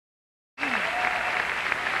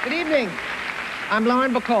Good evening. I'm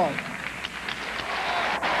Lauren Bacall.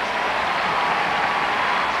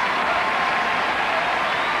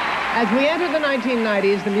 As we enter the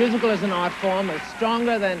 1990s, the musical as an art form is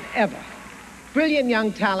stronger than ever. Brilliant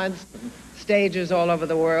young talents, stages all over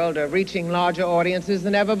the world, are reaching larger audiences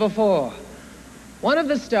than ever before. One of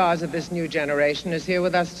the stars of this new generation is here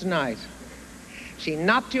with us tonight. She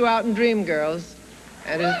knocked you out in Dreamgirls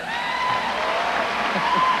and is...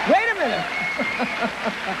 Wait a minute!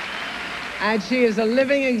 And she is a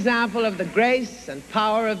living example of the grace and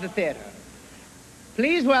power of the theater.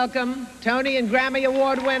 Please welcome Tony and Grammy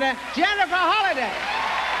Award winner, Jennifer Holliday.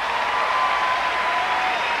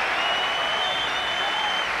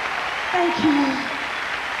 Thank you.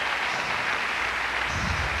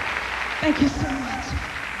 Thank you so much.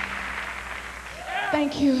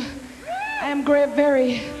 Thank you. I am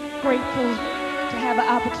very grateful to have the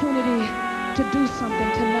opportunity to do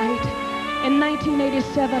something tonight. In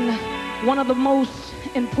 1987, one of the most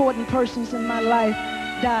important persons in my life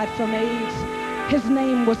died from AIDS. His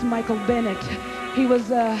name was Michael Bennett. He was,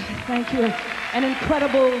 thank you, an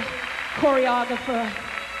incredible choreographer,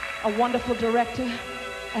 a wonderful director,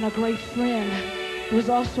 and a great friend. He was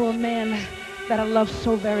also a man that I loved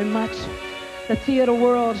so very much. The theater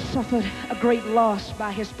world suffered a great loss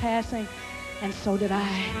by his passing, and so did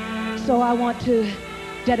I. So I want to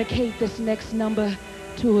dedicate this next number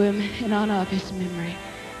to him in honor of his memory,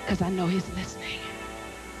 because I know he's listening.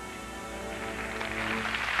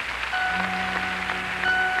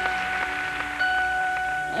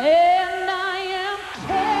 And I am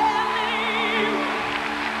telling you,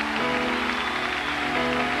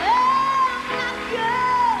 I'm not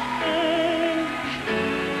good.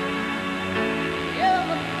 You're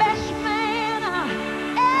the best man I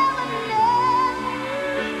ever known.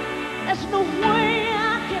 There's no way I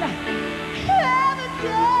could ever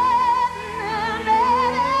do.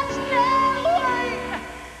 There's no way,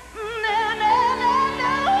 no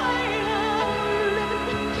way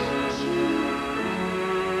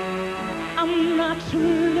I'm not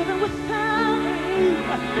living without you.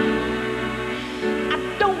 I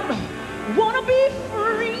don't want to be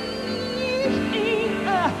free.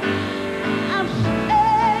 I'm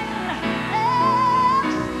staying,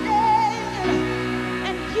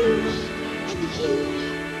 and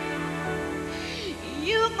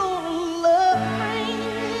you're gonna love me.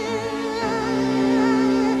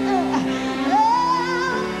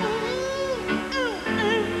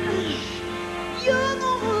 You're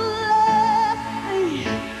gonna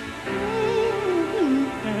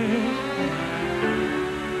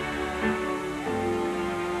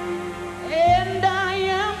and I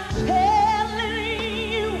am telling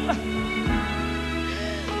you,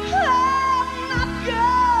 I'm not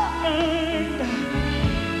good.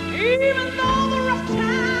 Even though the rough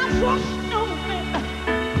times wash over me,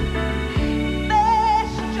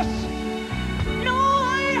 there's just no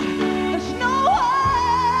way, there's no way.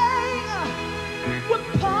 We're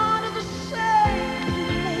part of the same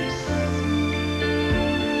place.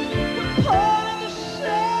 We're part of the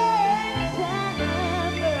same time.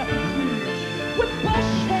 We both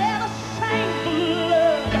share the same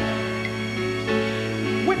blood.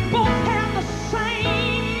 We both have the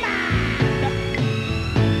same mind.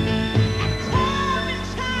 And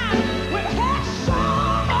time, we've had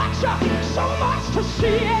so much to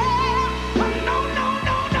see.